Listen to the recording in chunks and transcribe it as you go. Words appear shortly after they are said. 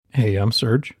Hey, I'm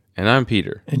Serge. And I'm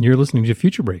Peter. And you're listening to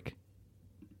Future Break.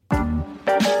 Well,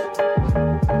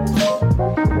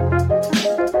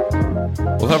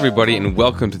 hello, everybody, and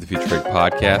welcome to the Future Break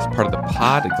podcast, part of the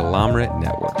Podglomerate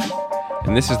Network.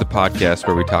 And this is the podcast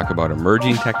where we talk about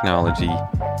emerging technology,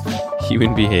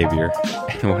 human behavior,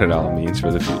 and what it all means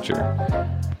for the future.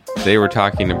 Today we're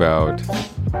talking about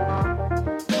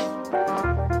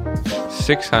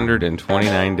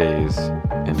 629 days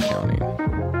and counting.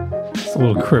 It's a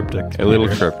little cryptic. A little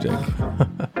cryptic.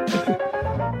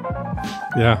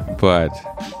 Yeah. But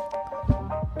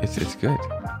it's good.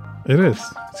 It is.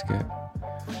 It's good.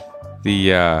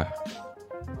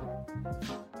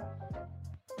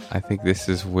 I think this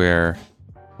is where,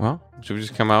 well, should we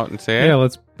just come out and say it? Yeah,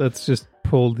 let's just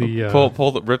pull the...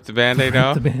 rip the Band-Aid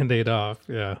off? The Band-Aid off,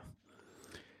 yeah.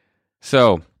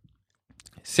 So,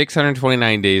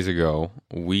 629 days ago,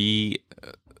 we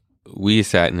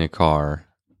sat in a car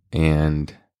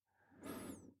and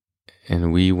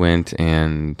we went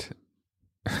and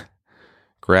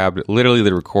grabbed literally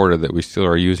the recorder that we still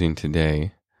are using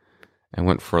today and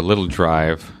went for a little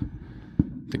drive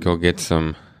to go get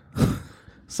some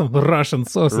Russian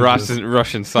sausage.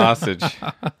 Russian sausage.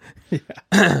 Yeah,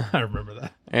 I remember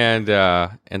that.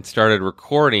 And started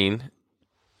recording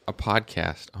a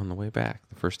podcast on the way back,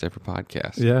 the first ever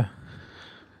podcast. Yeah.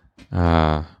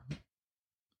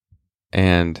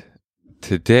 And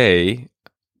today,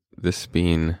 this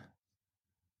being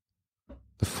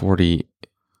essentially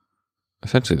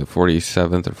the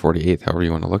 47th or 48th, however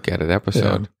you want to look at it,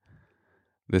 episode. Yeah.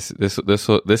 This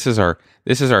is our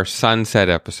sunset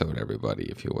episode, everybody,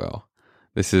 if you will.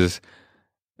 This is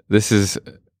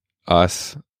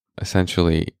us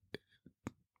essentially.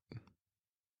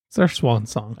 It's our swan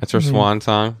song. It's our swan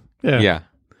song. Yeah.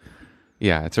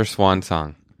 Yeah, it's our swan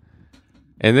song.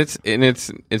 And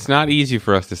it's not easy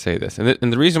for us to say this.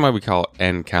 And the reason why we call it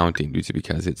end counting is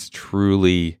because it's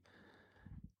truly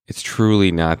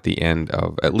not the end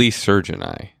of, at least Serge and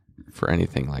I, for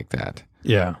anything like that.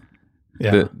 Yeah.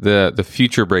 Yeah. The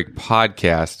Future Break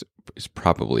podcast is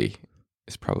probably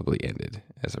ended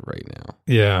as of right now.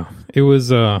 Yeah. It was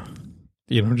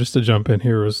just to jump in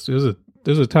here, it was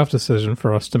a tough decision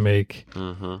for us to make.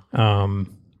 Mm-hmm.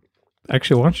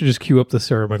 Actually, why don't you just cue up the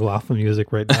Sarah McLachlan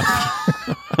music right now?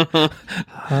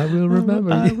 I will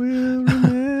remember. I will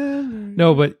remember.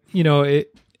 No, but it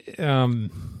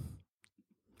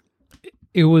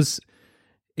was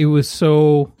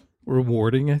so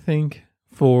rewarding, I think,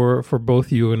 for both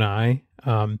you and I.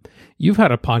 You've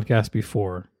had a podcast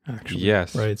before, actually.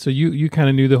 Yes. Right. So you kind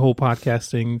of knew the whole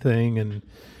podcasting thing, and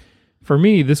for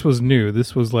me, this was new.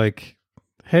 This was like,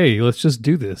 hey, let's just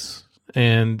do this.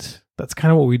 And that's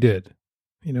kind of what we did.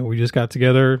 We just got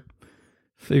together,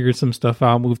 figured some stuff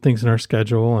out, moved things in our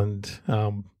schedule, and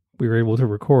we were able to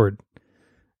record.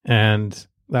 And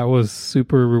that was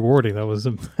super rewarding. That was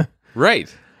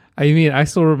right. I mean, I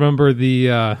still remember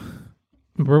remember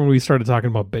when we started talking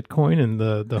about Bitcoin and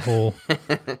the whole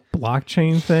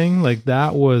blockchain thing? Like,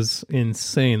 that was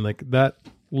insane. Like, that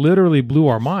literally blew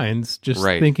our minds just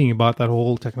thinking about that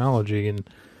whole technology. And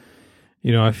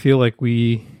I feel like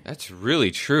that's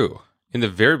really true. In the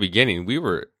very beginning, we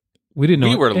didn't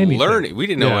know anything. Learning. We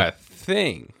didn't know a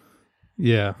thing.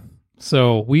 Yeah.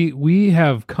 So we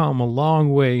have come a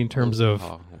long way in terms of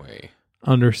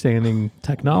understanding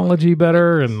technology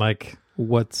better and like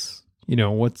what's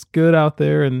good out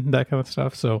there and that kind of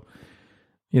stuff. So,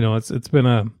 it's been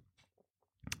a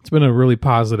really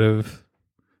positive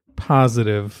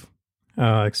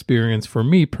experience for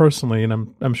me personally,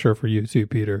 and I'm sure for you too,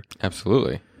 Peter.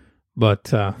 Absolutely.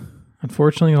 But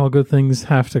unfortunately, all good things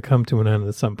have to come to an end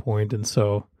at some point, and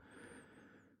so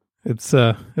it's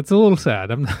a little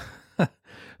sad.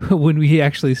 When we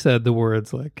actually said the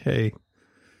words like, "Hey,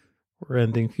 we're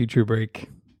ending Future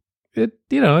Break," it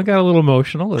got a little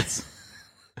emotional. It's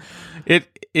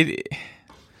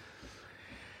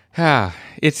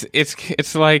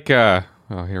like oh,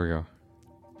 here we go.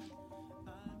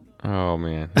 Oh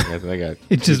man, I got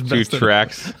it just two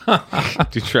tracks,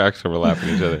 two tracks overlapping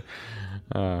each other.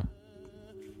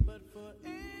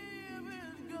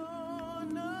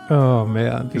 Oh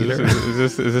man, Peter.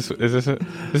 Is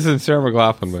this in Sarah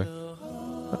McLachlan, but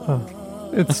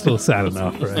it's still sad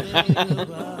enough, right?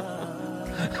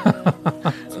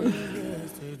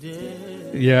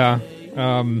 Yeah.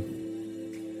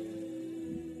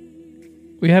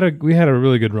 We had a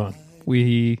really good run.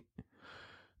 We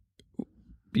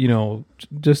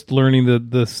just learning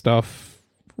the stuff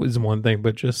was one thing,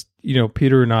 but just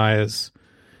Peter and I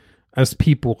as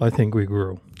people, I think we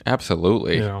grew.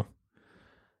 Absolutely.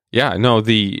 Yeah, no, if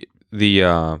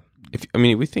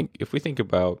we think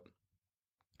about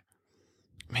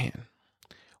man,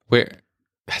 where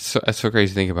that's so crazy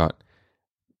to think about.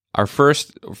 Our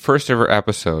first ever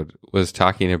episode was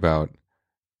talking about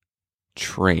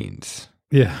trains.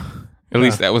 Yeah. At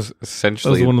least that was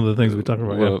essentially that was one of the things we talked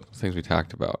about. One of the things we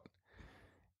talked about.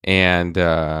 And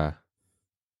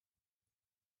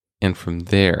from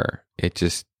there,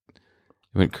 it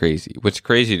went crazy. What's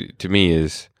crazy to me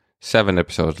is 7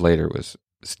 episodes later was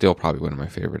still probably one of my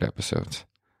favorite episodes.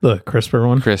 The CRISPR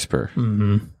one? CRISPR.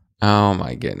 Mm-hmm. Oh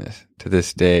my goodness. To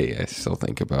this day, I still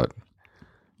think about,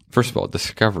 first of all,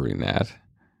 discovering that.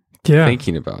 Yeah.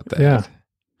 Thinking about that. Yeah.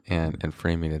 And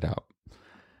framing it out.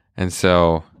 And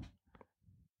so,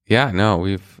 yeah, no,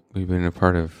 we've been a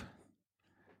part of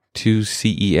 2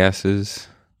 CESs.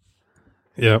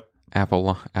 Yep.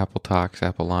 Apple Talks,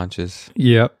 Apple launches.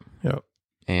 Yep.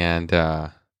 And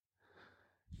and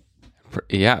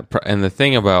the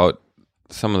thing about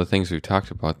some of the things we've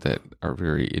talked about that are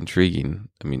very intriguing.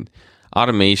 I mean,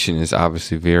 automation is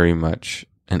obviously very much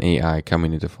an AI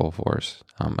coming into full force.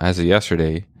 As of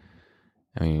yesterday,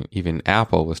 I mean, even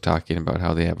Apple was talking about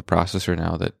how they have a processor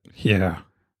now that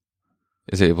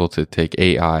is able to take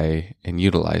AI and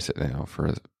utilize it now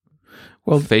for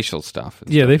facial stuff.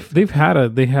 Yeah, they had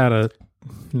a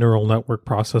neural network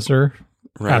processor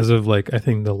as of like I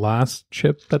think the last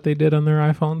chip that they did on their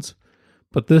iPhones,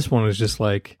 but this one is just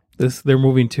like this. They're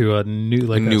moving to a new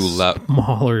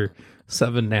smaller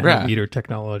 7 nanometer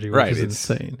technology, which is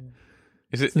insane.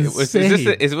 Was this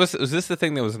the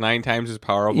thing that was 9 times as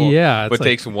powerful? Yeah, but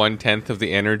takes 1/10 of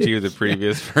the energy of the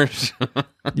previous version.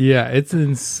 Yeah, it's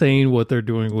insane what they're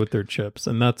doing with their chips,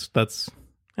 and that's.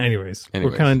 Anyways,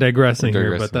 we're kind of digressing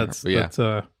here, but that's yeah.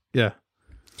 So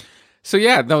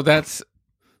yeah, no, that's.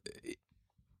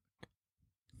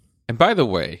 And by the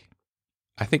way,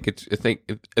 I think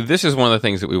this is one of the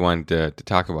things that we wanted to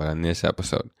talk about on this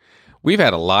episode. We've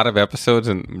had a lot of episodes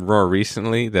and more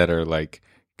recently that are like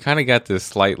kind of got this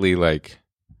slightly like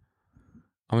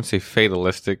I wouldn't say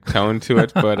fatalistic tone to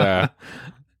it, but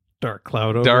dark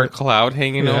cloud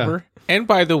hanging over. And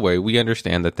by the way, we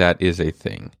understand that is a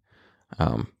thing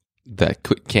that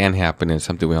can happen and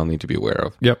something we all need to be aware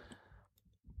of. Yep.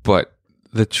 But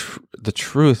the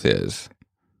truth is,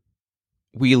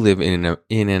 we live in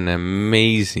an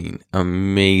amazing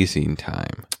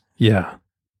time. Yeah.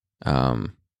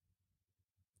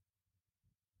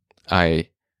 I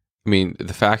mean,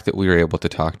 the fact that we are able to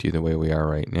talk to you the way we are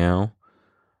right now,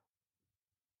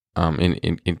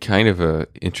 in kind of a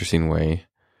interesting way.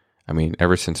 I mean,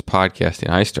 ever since podcasting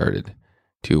I started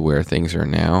to where things are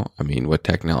now, I mean, what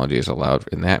technology is allowed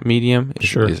in that medium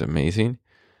is amazing.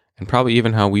 And probably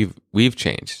even how we've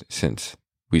changed since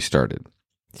we started.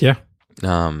 Yeah.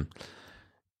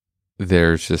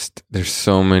 There's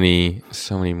so many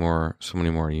more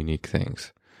unique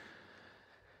things.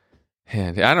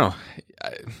 And I don't know.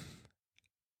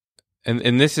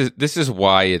 And this is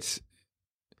why it's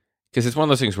because it's one of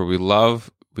those things where we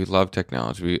love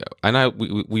technology. I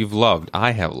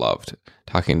have loved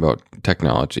talking about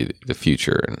technology, the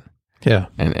future,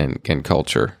 and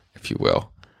culture, if you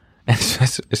will,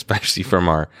 especially from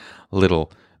our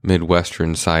little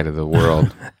Midwestern side of the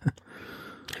world,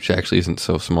 which actually isn't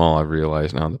so small. I've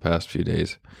realized now in the past few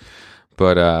days,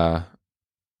 but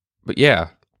yeah,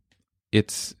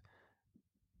 it's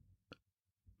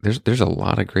there's a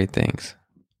lot of great things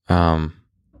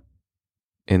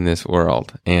in this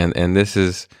world, and this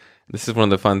is one of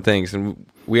the fun things, and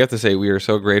we have to say we are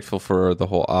so grateful for the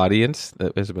whole audience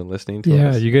that has been listening to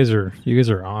us. Yeah, you guys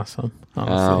are awesome,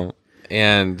 honestly.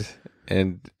 And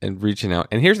reaching out.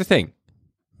 And here's the thing.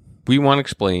 We want to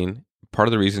explain part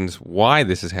of the reasons why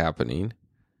this is happening,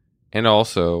 and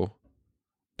also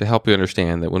to help you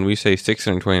understand that when we say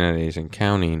 629 days and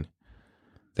counting,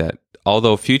 that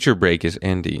although future break is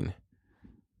ending,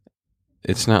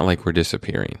 it's not like we're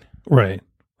disappearing. Right.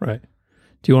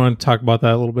 Do you want to talk about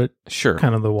that a little bit? Sure.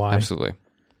 Kind of the why. Absolutely.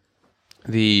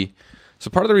 So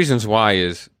part of the reasons why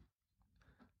is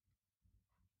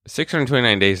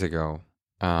 629 days ago,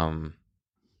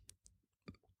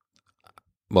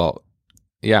 well,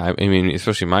 yeah, I mean,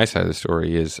 especially my side of the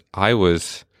story is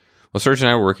Serge and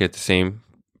I were working at the same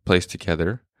place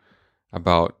together.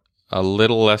 About a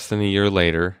little less than a year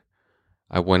later,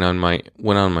 I went on my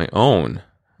own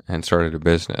and started a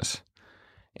business.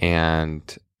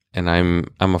 And I'm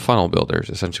a funnel builder is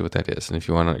essentially what that is. And if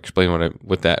you want to explain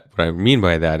what I mean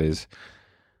by that is,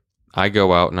 I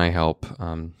go out and I help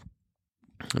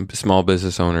small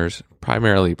business owners,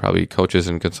 primarily probably coaches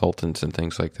and consultants and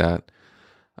things like that,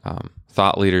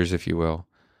 thought leaders, if you will,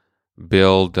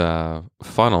 build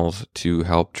funnels to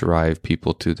help drive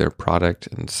people to their product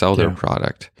and sell their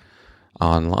product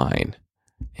online.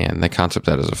 And the concept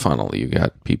that is a funnel. You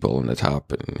got people in the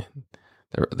top, and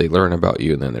they learn about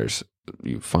you, and then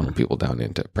you funnel people down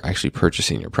into actually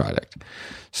purchasing your product.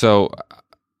 So,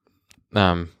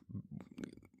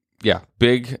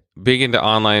 big into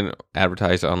online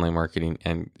advertising, online marketing,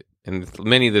 and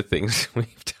many of the things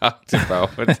we've talked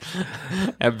about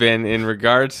have been in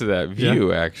regards to that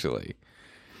view, actually.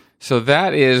 So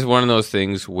that is one of those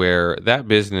things where that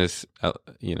business,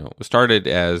 started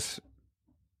as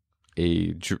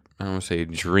I don't want to say a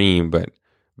dream, but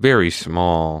very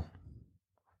small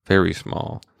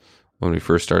when we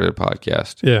first started a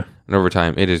podcast. Yeah. And over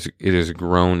time, it has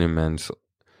grown immensely.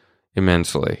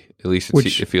 At least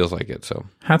it feels like it. So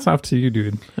hats off to you,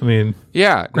 dude. I mean,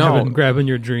 grabbing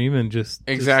your dream and just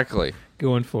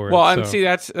going for it. Well, and see,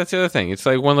 that's the other thing. It's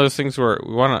like one of those things where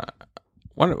we want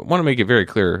to make it very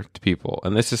clear to people,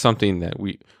 and this is something that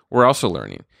we're also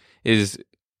learning, is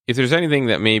if there's anything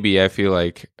that maybe I feel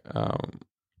like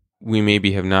we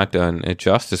maybe have not done a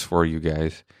justice for you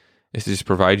guys, is to just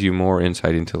provide you more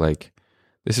insight into, like,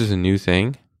 this is a new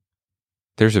thing.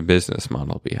 There's a business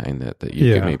model behind that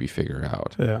you can maybe figure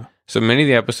out. Yeah. So many of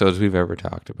the episodes we've ever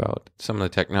talked about, some of the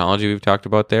technology we've talked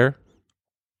about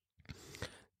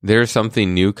there's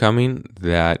something new coming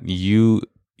that you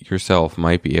yourself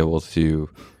might be able to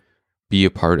be a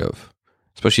part of,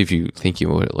 especially if you think you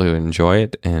would enjoy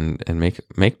it and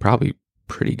make probably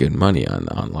pretty good money on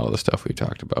a lot of the stuff we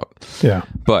talked about. Yeah.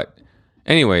 But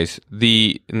anyways,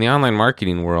 in the online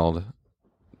marketing world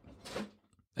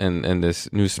and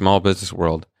this new small business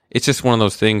world, it's just one of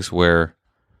those things where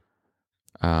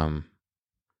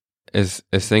as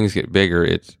things get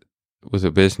bigger, with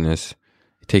a business,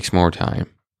 it takes more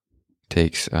time,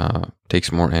 takes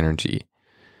more energy.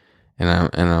 And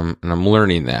I'm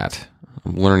learning that.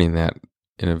 I'm learning that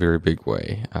in a very big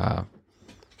way.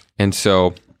 And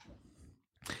so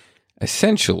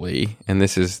essentially, and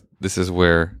this is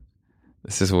where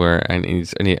I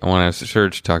want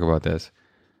Serge to talk about this.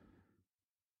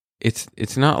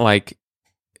 It's not like,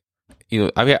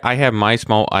 I have my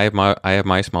small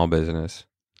business,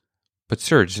 but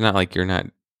Serge, it's not like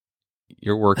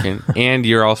you're working and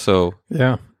you're also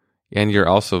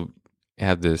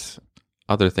have this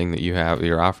other thing that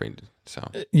you're offering. So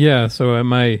so at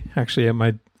my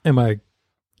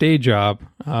day job,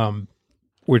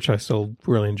 which I still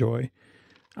really enjoy,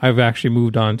 I've actually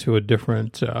moved on to a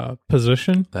different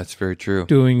position. That's very true.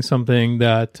 Doing something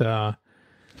that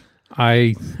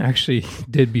I actually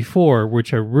did before,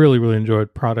 which I really, really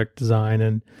enjoyed: product design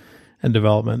and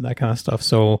development, that kind of stuff.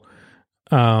 So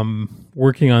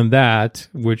working on that,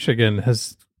 which again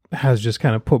has just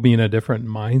kind of put me in a different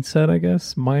mindset, I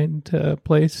guess,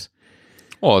 place.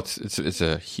 Well, it's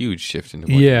a huge shift into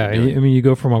what you're doing. I mean, you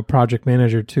go from a project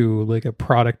manager to like a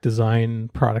product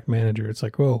manager. It's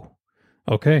like, whoa,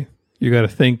 okay, you got to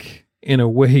think in a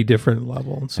way different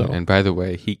level. So, and by the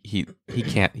way, he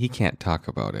can't talk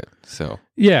about it. So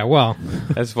yeah, well,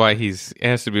 that's why it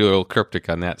has to be a little cryptic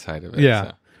on that side of it. Yeah,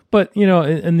 so. But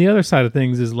and the other side of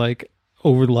things is like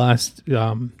over the last, I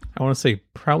want to say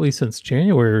probably since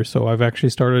January or so, I've actually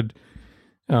started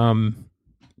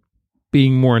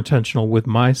being more intentional with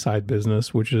my side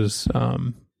business, which is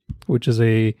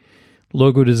a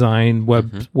logo design,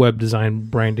 web design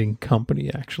branding company,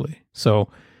 actually. So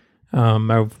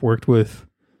I've worked with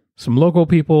some local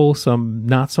people, some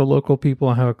not so local people.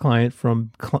 I have a client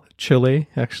from Chile,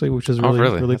 actually, which is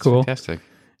really That's cool. Fantastic.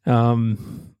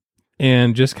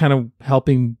 And just kind of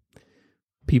helping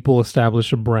people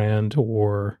establish a brand,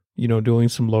 or doing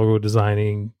some logo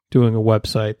designing, doing a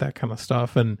website, that kind of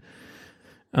stuff. And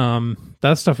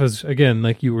that stuff is, again,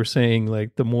 like you were saying,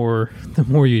 like the more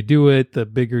you do it, the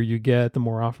bigger you get, the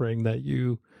more offering that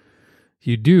you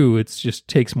do. It just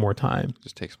takes more time.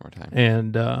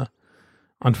 And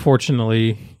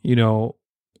unfortunately,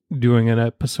 doing an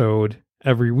episode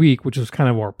every week, which was kind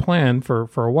of our plan for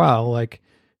a while, like,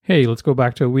 hey, let's go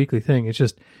back to a weekly thing. It's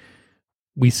just,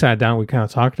 we sat down, we kind of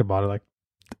talked about it, like,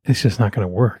 it's just not going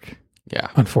to work. Yeah.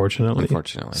 Unfortunately.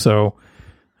 So,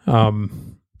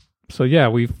 yeah,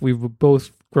 we've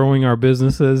both growing our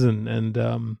businesses and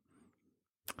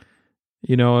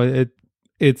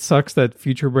it sucks that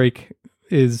Future Break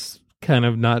is kind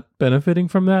of not benefiting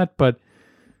from that, but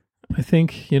I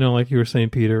think, like you were saying,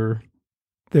 Peter,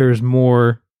 there's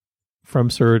more from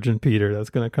Serge and Peter that's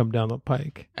going to come down the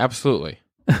pike. Absolutely.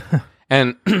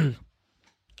 And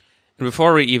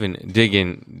before we even dig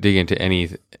into any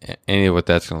of what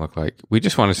that's going to look like, we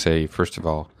just want to say, first of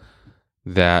all,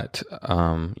 that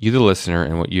you, the listener,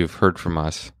 and what you've heard from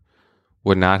us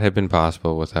would not have been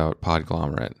possible without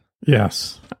Podglomerate.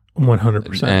 Yes,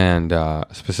 100%. And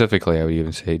specifically, I would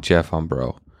even say Jeff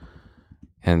Umbro.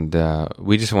 And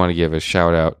we just want to give a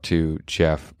shout out to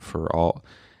Jeff for all.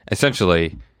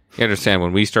 Essentially, you understand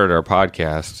when we started our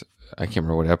podcast, I can't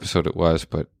remember what episode it was,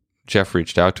 but Jeff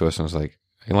reached out to us and was like,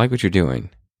 "I like what you're doing.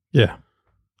 Yeah.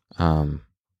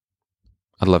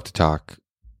 I'd love to talk."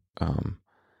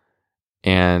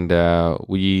 And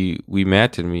we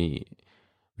met and we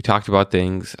talked about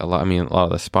things a lot. I mean, a lot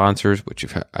of the sponsors, which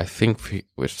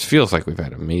which feels like we've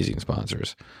had amazing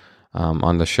sponsors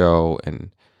on the show,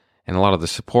 and a lot of the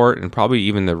support and probably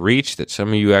even the reach that some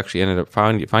of you actually ended up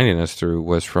finding us through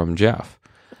was from Jeff.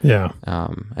 Yeah.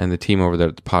 And the team over there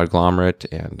at the Podglomerate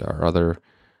and our other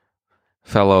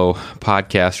fellow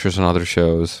podcasters on other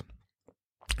shows,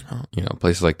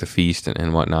 places like The Feast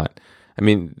and whatnot. I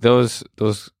mean, those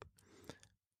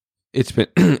it's been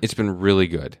it's been really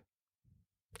good.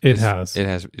 It's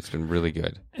been really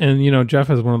good. And Jeff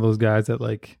is one of those guys that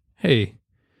like, hey,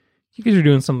 you guys are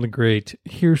doing something great.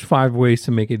 Here's 5 ways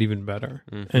to make it even better.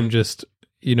 Mm-hmm. And just,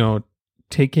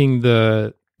 taking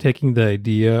the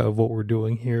idea of what we're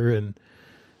doing here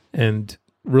and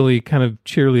really kind of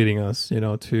cheerleading us,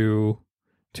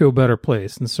 to a better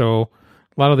place. And so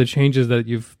a lot of the changes that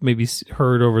you've maybe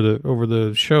heard over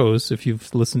the shows, if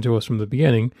you've listened to us from the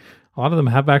beginning, a lot of them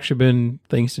have actually been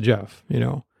thanks to Jeff,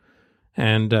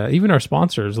 and even our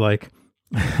sponsors, like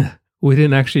we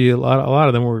didn't actually, a lot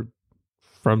of them were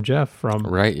from Jeff, from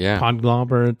right, yeah,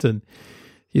 Podglomerate, and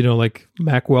like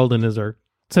Mack Weldon is our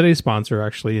today's sponsor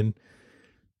actually, and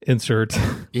insert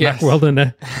yes. Mack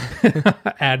Weldon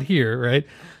ad here, right?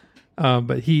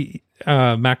 But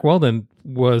Mack Weldon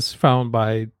was found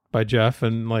by Jeff,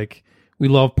 and like we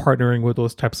love partnering with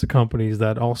those types of companies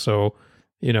that also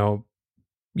mean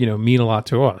a lot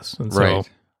to us, and so right.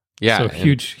 Yeah, so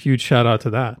huge shout out to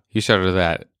that. Huge shout out to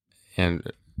that,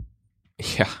 and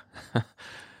yeah.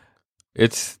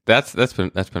 That's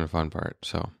been a fun part.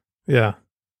 So yeah.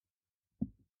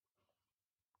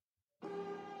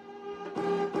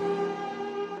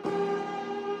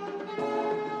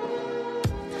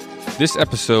 This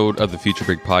episode of the Future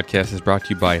Big Podcast is brought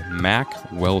to you by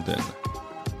Mack Weldon,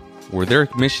 where their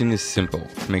mission is simple: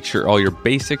 to make sure all your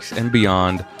basics and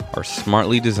beyond are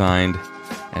smartly designed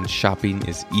and shopping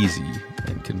is easy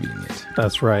and convenient.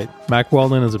 That's right. Mack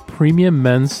Weldon is a premium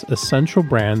men's essential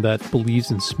brand that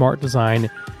believes in smart design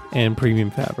and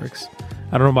premium fabrics.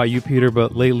 I don't know about you, Peter,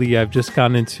 but lately I've just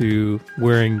gotten into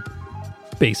wearing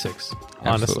basics,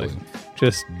 honestly. Absolutely.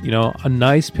 Just, a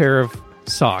nice pair of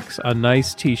socks, a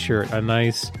nice t-shirt, a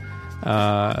nice,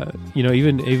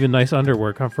 even nice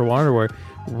underwear, comfortable underwear,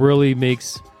 really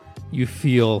makes you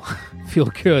feel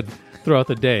good throughout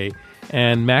the day.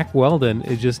 And Mack Weldon,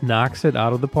 it just knocks it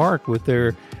out of the park with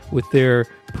their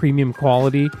premium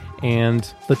quality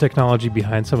and the technology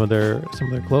behind some of their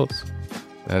clothes.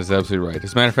 That is absolutely right.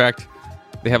 As a matter of fact,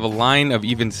 they have a line of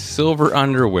even silver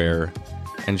underwear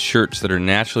and shirts that are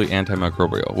naturally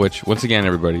antimicrobial, which, once again,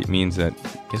 everybody, means that,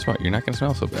 guess what? You're not going to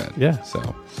smell so bad. Yeah.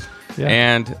 So, yeah.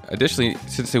 And additionally,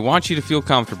 since they want you to feel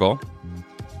comfortable,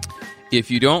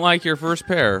 if you don't like your first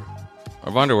pair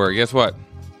of underwear, guess what?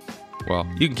 Well,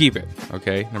 you can keep it,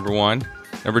 okay? Number one.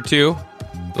 Number two,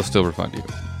 they'll still refund you.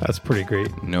 That's pretty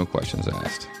great. No questions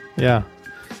asked. Yeah.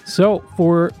 So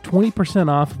for 20%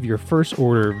 off of your first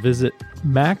order, visit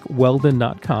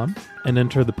MackWeldon.com and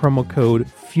enter the promo code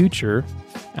FUTURE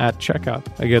at checkout.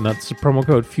 Again, that's the promo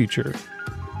code FUTURE.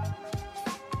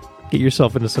 Get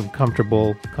yourself into some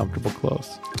comfortable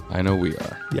clothes. I know we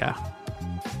are. Yeah.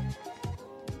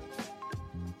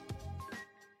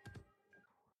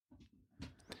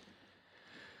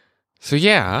 So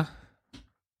yeah,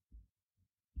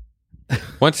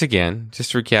 once again,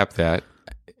 just to recap that,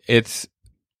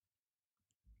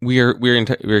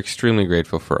 we're extremely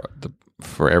grateful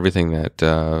for everything that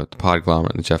the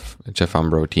Podglomerate and the Jeff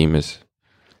Umbro team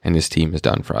and his team has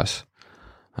done for us.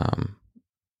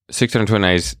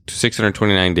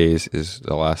 629 days is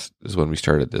when we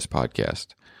started this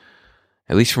podcast.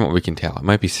 At least from what we can tell, it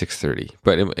might be 630,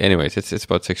 but anyways, it's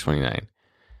about 629,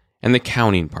 and the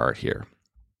counting part here.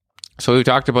 So we've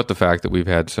talked about the fact that we've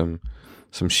had some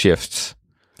shifts,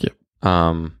 yep,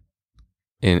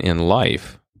 in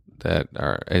life that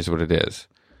is what it is,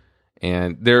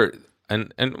 and we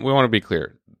want to be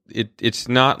clear. It's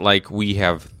not like we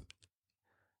have.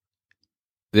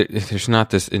 There's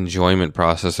not this enjoyment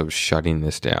process of shutting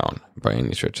this down by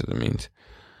any stretch of the means,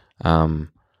 and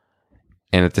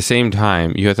at the same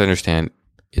time, you have to understand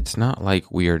it's not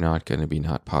like we are not going to be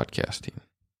not podcasting.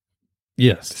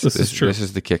 Yes, this is true. This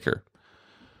is the kicker.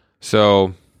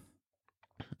 So,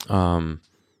 so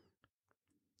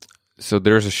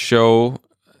there's a show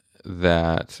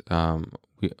that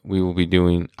we will be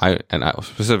doing. I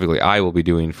will be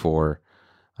doing for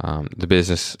the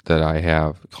business that I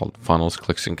have called Funnels,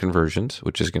 Clicks, and Conversions,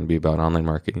 which is going to be about online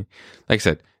marketing. Like I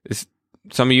said,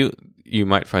 some of you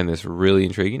might find this really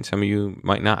intriguing. Some of you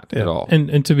might not at all.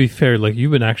 And to be fair, like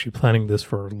you've been actually planning this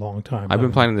for a long time. I've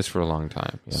been planning this for a long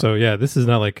time. Yeah. So yeah, this is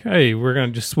not like, hey, we're going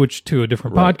to just switch to a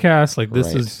different podcast. Like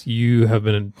this is, you have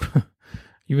been,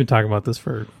 you've been talking about this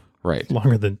for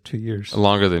longer than 2 years.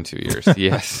 Longer than 2 years.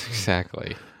 Yes,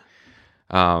 exactly.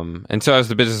 And so as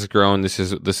the business has grown, this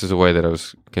is a way that I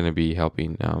was going to be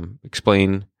helping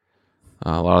explain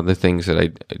a lot of the things that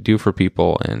I do for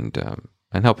people and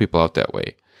help people out that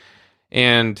way.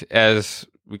 And as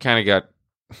we kind of got,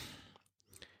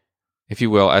 if you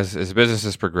will, as the business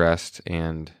has progressed,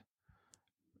 and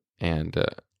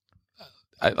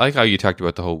I like how you talked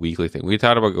about the whole weekly thing. We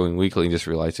thought about going weekly and just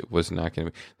realized it was not going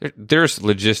to be. There's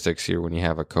logistics here when you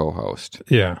have a co-host.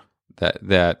 Yeah.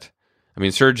 That I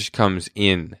mean, Serge comes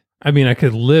in. I mean, I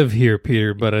could live here,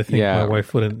 Peter, but I think my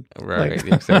wife wouldn't. Right,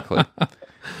 exactly.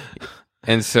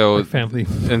 And so, my family.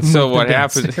 And so, what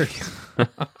happens?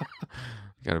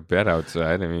 Got a bed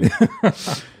outside. I mean,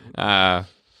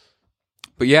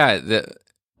 but yeah,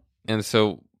 and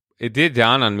so it did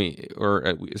dawn on me,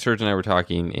 or Serge and I were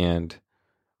talking, and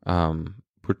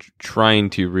we're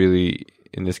trying to really,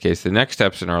 in this case, the next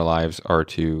steps in our lives are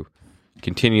to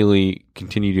continue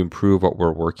to improve what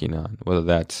we're working on, whether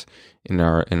that's in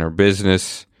our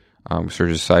business,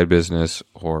 Serge's side business,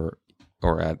 or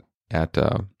at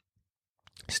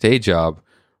Stay Job,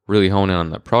 really hone in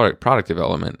on the product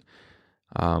development.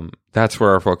 That's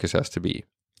where our focus has to be.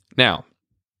 Now,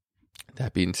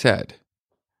 that being said,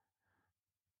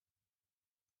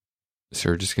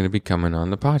 Serge is going to be coming on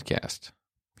the podcast.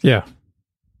 Yeah.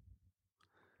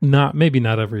 Maybe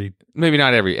not every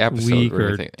episode week or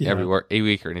anything, a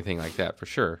week or anything like that, for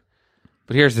sure.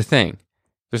 But here's the thing.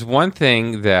 There's one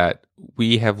thing that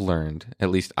we have learned, at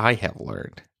least I have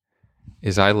learned,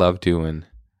 is I love doing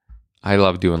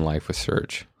life with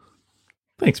Serge.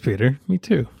 Thanks, Peter. Me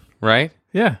too. Right?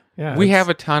 Yeah. We have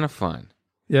a ton of fun.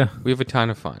 Yeah. We have a ton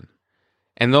of fun.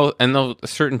 And though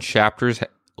certain chapters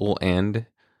will end,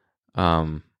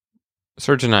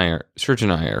 Serge and I are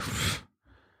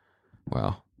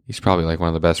well, he's probably like one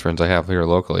of the best friends I have here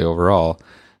locally overall.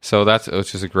 So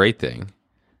which is a great thing.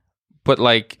 But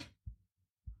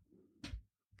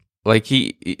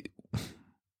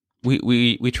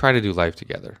we try to do life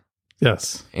together.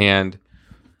 Yes. And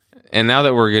now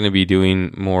that we're going to be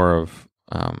doing more of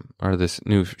or this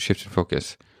new shift in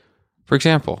focus, for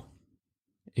example,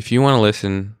 if you want to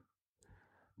listen,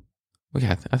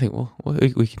 I think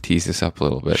we can tease this up a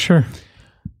little bit. Sure.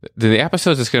 The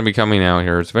episodes that's going to be coming out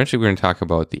here is eventually we're going to talk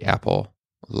about the Apple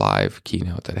Live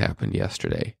keynote that happened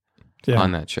yesterday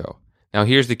on that show. Now,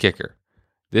 here's the kicker.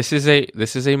 This is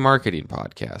a marketing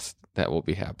podcast that will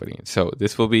be happening. So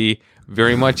this will be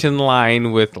very much in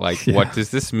line with what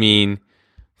does this mean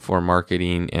for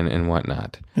marketing and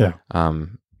whatnot. Yeah.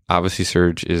 Obviously,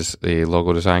 Serge is a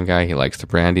logo design guy. He likes the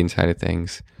branding side of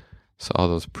things. So all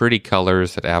those pretty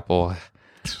colors that Apple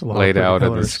laid out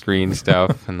on the screen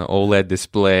stuff and the OLED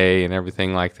display and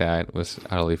everything like that was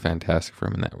utterly fantastic for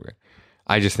him in that regard.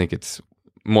 I just think it's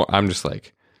more, I'm just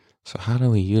like, so how do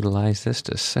we utilize this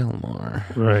to sell more?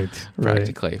 Right.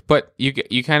 Practically. But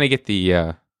you kind of get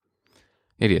the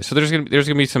idea. So there's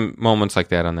gonna be some moments like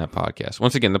that on that podcast.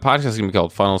 Once again, the podcast is gonna be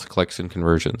called Funnels, Clicks, and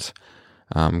Conversions.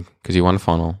 Because you want a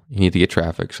funnel, you need to get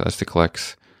traffic, so that's the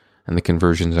clicks, and the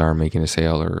conversions are making a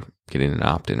sale or getting an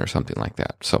opt-in or something like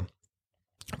that. So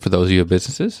for those of you who have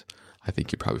businesses, I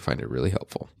think you probably find it really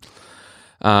helpful.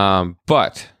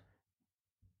 But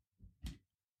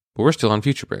we're still on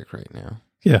Future Break right now.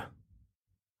 Yeah.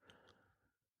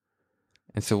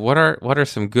 And so what are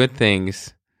some good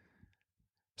things?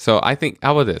 So I think,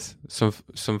 how about this?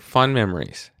 Some fun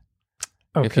memories,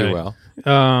 if you will.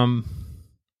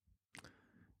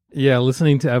 Yeah,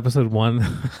 listening to episode 1,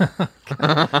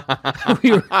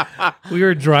 we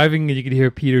were driving and you could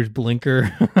hear Peter's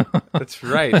blinker. That's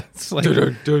right. It's like,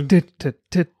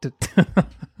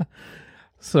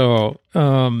 so,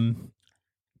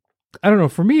 I don't know.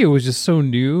 For me, it was just so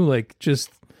new. Like,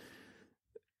 just,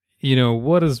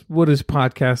 what is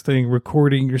podcasting?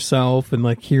 Recording yourself and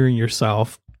like hearing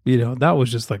yourself. That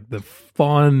was just like the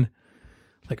fun.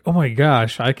 Like, oh my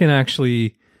gosh, I can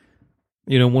actually.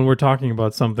 When we're talking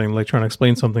about something, like trying to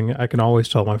explain something, I can always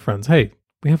tell my friends, hey,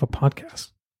 we have a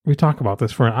podcast. We talk about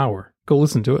this for an hour. Go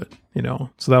listen to it,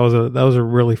 So that was a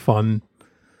really fun,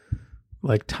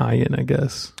 like, tie-in, I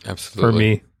guess.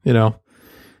 Absolutely. For me,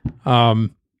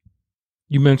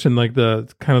 you mentioned, like, the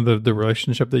kind of the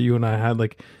relationship that you and I had.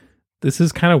 Like, this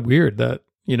is kind of weird that,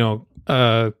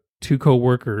 2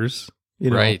 co-workers,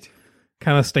 right,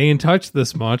 kind of stay in touch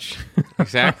this much.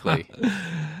 Exactly.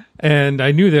 And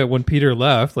I knew that when Peter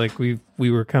left, like we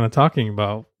were kind of talking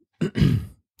about, continuing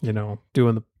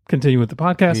with the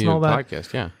podcast and all that.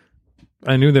 Podcast, yeah.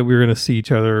 I knew that we were going to see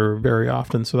each other very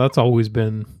often, so that's always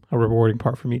been a rewarding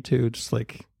part for me too. Just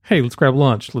like, hey, let's grab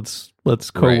lunch, let's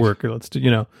co-work, or let's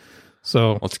do,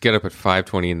 So let's get up at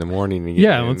 5:20 in the morning.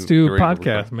 And let's do a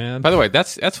podcast, man. By the way,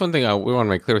 that's one thing we want to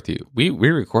make clear with you. We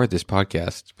record this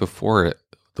podcast before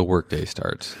the workday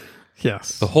starts.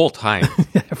 Yes, the whole time.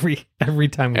 every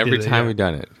time we've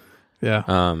done it.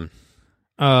 Yeah.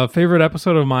 Favorite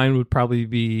episode of mine would probably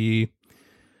be.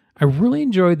 I really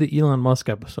enjoyed the Elon Musk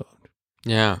episode.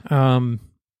 Yeah.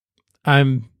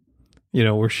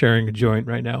 We're sharing a joint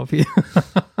right now.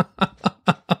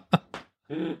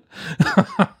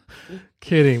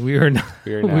 Kidding. We are not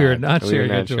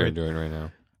sharing a joint right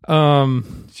now.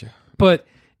 But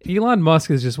Elon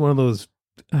Musk is just one of those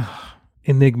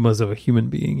enigmas of a human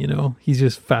being, He's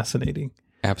just fascinating.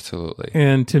 Absolutely.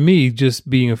 And to me, just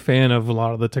being a fan of a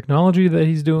lot of the technology that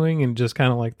he's doing and just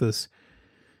kind of like this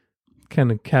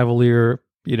kind of cavalier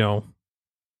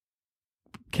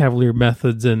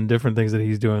methods and different things that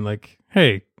he's doing, like,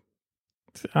 hey,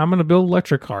 I'm going to build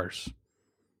electric cars.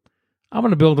 I'm going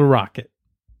to build a rocket.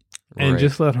 And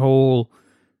just that whole,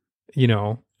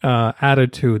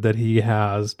 attitude that he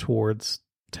has towards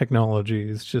technology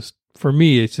is just, for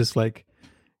me, it's just like,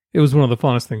 it was one of the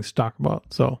funnest things to talk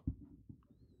about. So,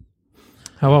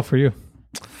 how about for you?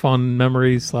 Fun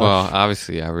memories? Well,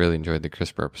 obviously, I really enjoyed the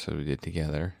CRISPR episode we did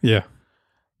together. Yeah.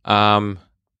 I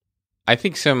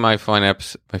think some of my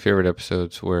favorite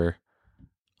episodes were,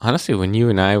 honestly, when you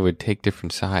and I would take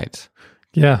different sides.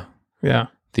 Yeah. Yeah.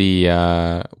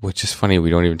 Which is funny, we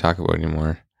don't even talk about it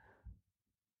anymore.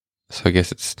 So I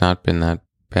guess it's not been that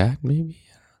bad, maybe?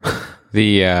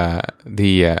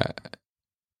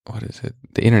 What is it?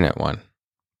 The internet one.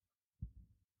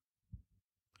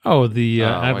 Oh, the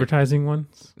advertising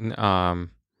ones?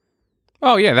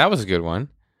 Oh, yeah, that was a good one.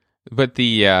 But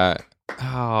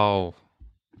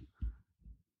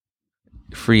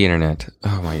free internet.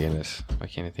 Oh, my goodness. Why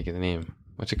can't I think of the name?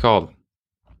 What's it called?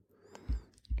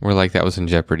 We're like, that was in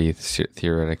jeopardy,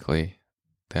 theoretically.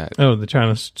 The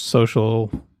China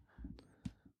social...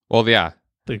 Well, yeah.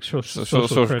 Like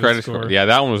social credit score. Yeah,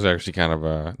 that one was actually kind of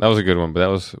that was a good one,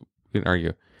 but we didn't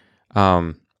argue.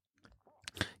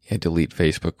 Delete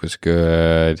Facebook was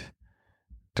good.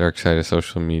 Dark side of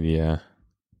social media.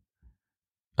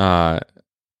 Net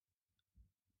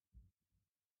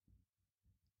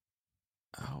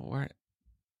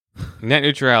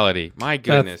neutrality. My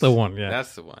goodness. That's the one, yeah.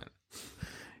 That's the one.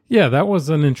 Yeah, that was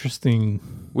an interesting...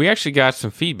 We actually got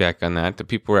some feedback on that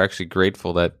people were actually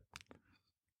grateful that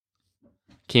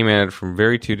came at it from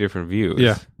two different views.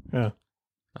 Yeah, yeah.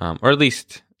 Or at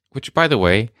least, which, by the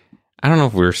way, I don't know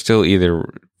if we're still either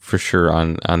for sure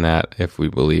on that, if we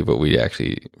believe what we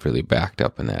actually really backed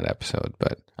up in that episode,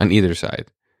 but on either side.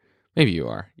 Maybe you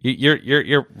are.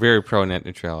 You're very pro net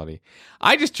neutrality.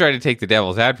 I just tried to take the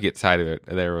devil's advocate side of it.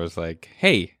 There was like,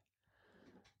 hey,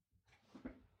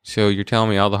 so you're telling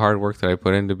me all the hard work that I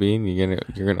put into being, you're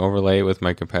gonna overlay it with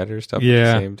my competitor stuff at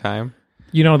the same time?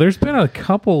 There's been a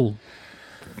couple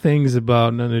things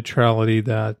about net neutrality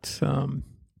that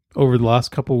over the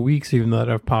last couple of weeks even that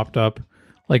have popped up,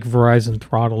 like Verizon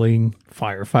throttling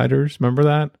firefighters. Remember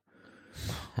that?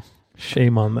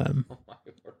 Shame on them.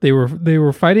 They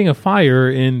were fighting a fire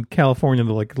in California,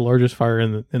 the largest fire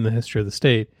in the history of the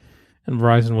state, and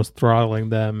Verizon was throttling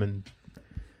them, and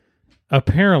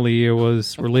apparently it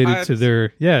was related to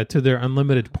their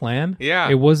unlimited plan. Yeah,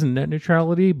 it wasn't net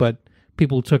neutrality, but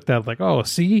people took that like, oh,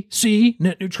 see,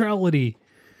 net neutrality.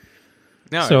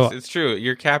 No, so, it's true.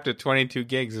 You're capped at 22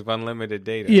 gigs of unlimited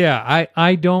data. Yeah,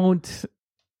 I don't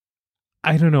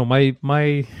know.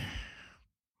 My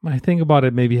thing about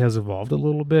it maybe has evolved a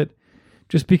little bit.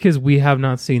 Just because we have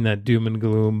not seen that doom and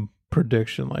gloom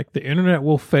prediction, like the internet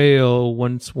will fail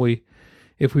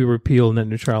if we repeal net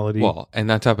neutrality. Well,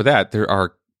 and on top of that, there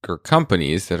are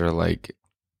companies that are like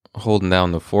holding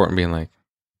down the fort and being like,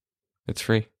 "It's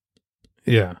free."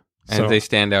 Yeah, and they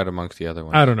stand out amongst the other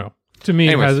ones. I don't know. To me,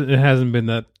 it hasn't been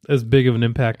that as big of an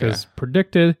impact as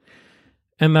predicted,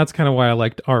 and that's kind of why I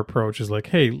liked our approach. Is like,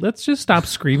 hey, let's just stop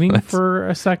screaming for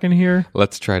a second here.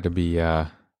 Let's try to be.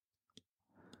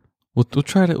 We'll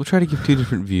try to give two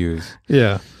different views.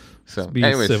 Yeah. So be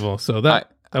civil. So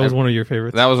that was one of your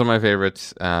favorites. That was one of my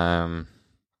favorites.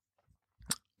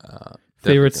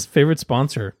 Favorite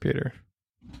sponsor, Peter.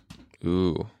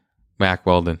 Ooh, Mack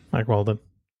Weldon. Mack Weldon.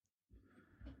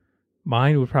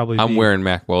 Mine would probably I'm wearing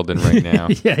Mack Weldon right now.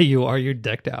 Yeah, you are. You're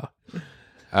decked out.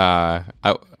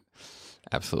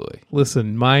 absolutely.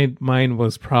 Listen, mine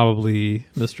was probably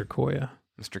Mr. Koya.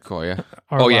 Mr. Koya.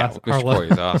 Our last- Mr. our la-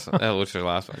 Koya is awesome. That was the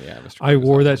last one. Yeah, Mr. I Koya's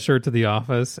wore that awesome. shirt to the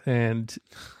office, and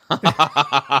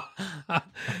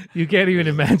you can't even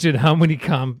imagine how many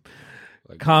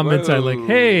Like, comments I like. whoa.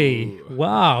 Hey,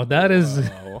 wow, that is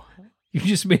Wow. you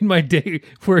just made my day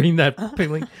wearing that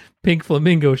pink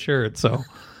flamingo shirt. So,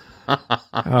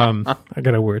 I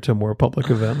gotta wear it to a more public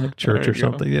event like church There or you go.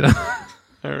 something, you know.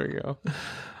 There we go.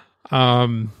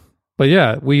 But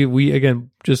yeah, we again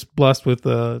just blessed with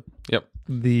Yep.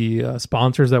 the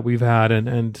sponsors that we've had,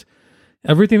 and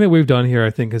everything that we've done here, I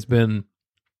think, has been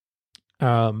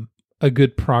a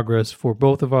good progress for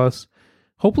both of us.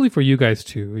 Hopefully for you guys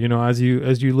too. You know, as you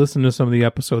listen to some of the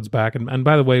episodes back, and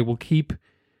by the way, we'll keep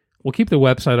the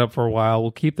website up for a while.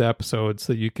 We'll keep the episodes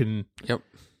so you can Yep.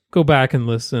 go back and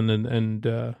listen, and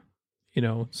you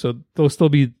know, so there'll still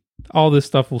be all this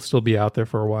stuff will still be out there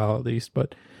for a while at least.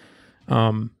 But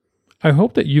I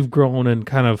hope that you've grown and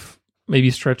kind of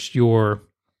maybe stretched your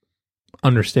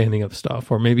understanding of stuff,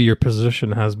 or maybe your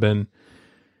position has been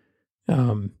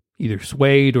either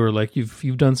swayed, or like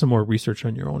you've done some more research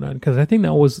on your own end. Because I think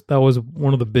that was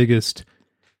one of the biggest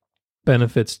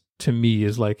benefits to me,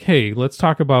 is like, hey, let's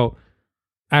talk about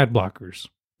ad blockers,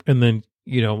 and then,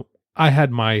 you know, I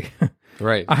had my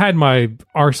Right. I had my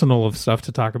arsenal of stuff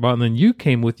to talk about, and then you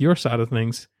came with your side of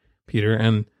things, Peter,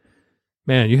 and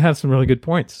man, you had some really good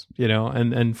points, you know,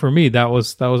 and for me that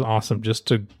was awesome, just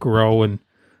to grow and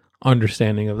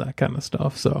understanding of that kind of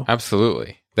stuff. So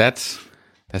Absolutely. That's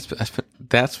been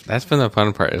the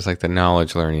fun part, is like the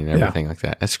knowledge learning and everything like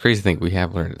that. That's crazy to think we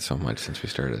have learned it so much since we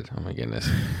started. Oh my goodness.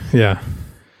 yeah,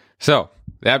 So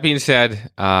that being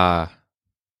said,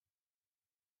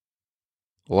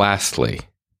 lastly,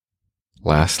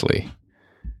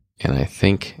 and I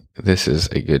think this is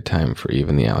a good time for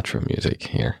even the outro music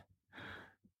here.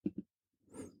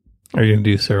 are you gonna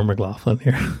do Sarah McLachlan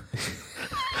here?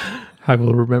 I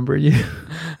will remember you.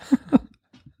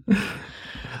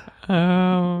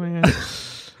 Oh man.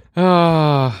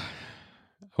 Oh,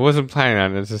 I wasn't planning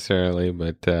on it necessarily,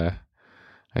 but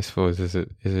I suppose is it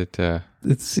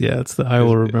It's the I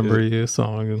will remember you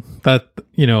song. That,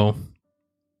 you know,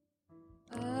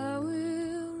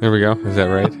 there we go. Is that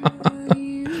right?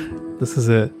 this is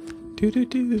it. Do do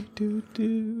do do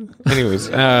do. Anyways,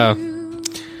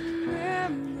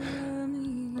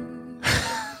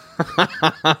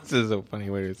 this is a funny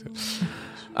way to say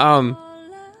it.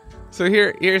 So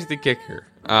here's the kicker.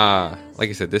 Like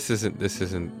I said, this isn't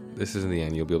the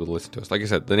end. You'll be able to listen to us. Like I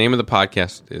said, the name of the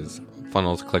podcast is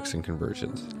Funnels, Clicks, and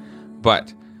Conversions.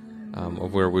 But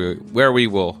of where we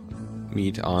will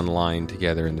meet online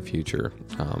together in the future,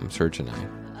 Serge and I.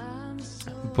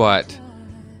 But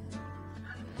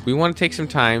we want to take some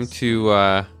time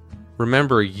to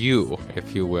remember you,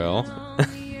 if you will,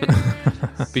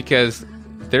 because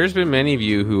there's been many of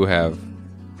you who have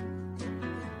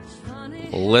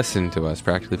listened to us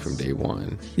practically from day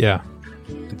one. Yeah.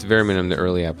 It's very minimum the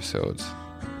early episodes.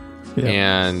 Yeah.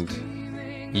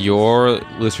 And your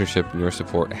listenership and your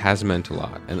support has meant a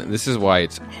lot. And this is why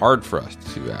it's hard for us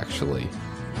to actually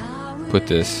put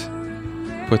this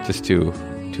to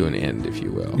an end, if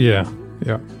you will. Yeah.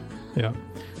 I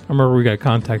remember we got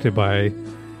contacted by, I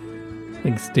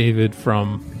think it's David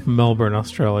from Melbourne,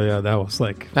 Australia. That was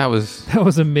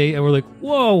amazing. And we're like,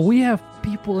 whoa, we have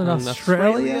people in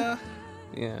Australia?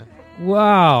 Yeah.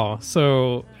 Wow.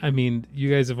 So, I mean, you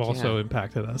guys have also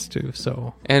impacted us too.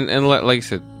 So, and like I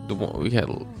said,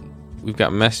 we've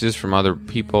got messages from other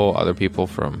people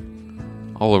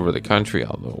from all over the country,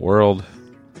 all over the world,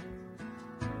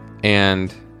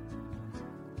 and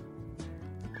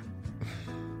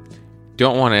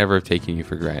don't want to ever have taken you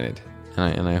for granted.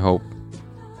 And I hope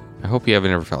you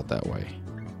haven't ever felt that way.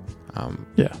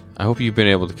 yeah. I hope you've been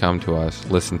able to come to us,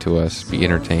 listen to us, be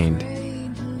entertained,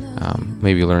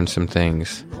 maybe learn some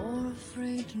things.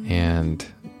 And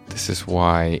this is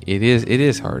why it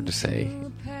is hard to say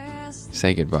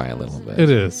goodbye a little bit. It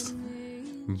is.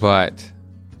 But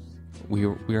we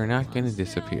are not going to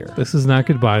disappear. This is not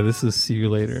goodbye. This is see you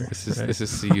later. This is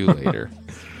see you later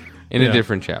in a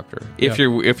different chapter. If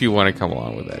you want to come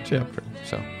along with that chapter.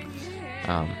 So,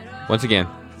 once again,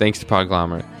 thanks to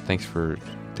Podglomerate.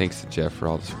 Thanks to Jeff for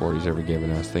all the support he's ever given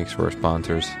us. Thanks for our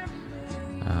sponsors.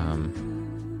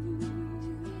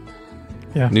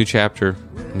 New chapter,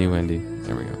 new ending.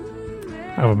 There we go.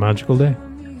 Have a magical day.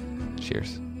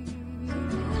 Cheers.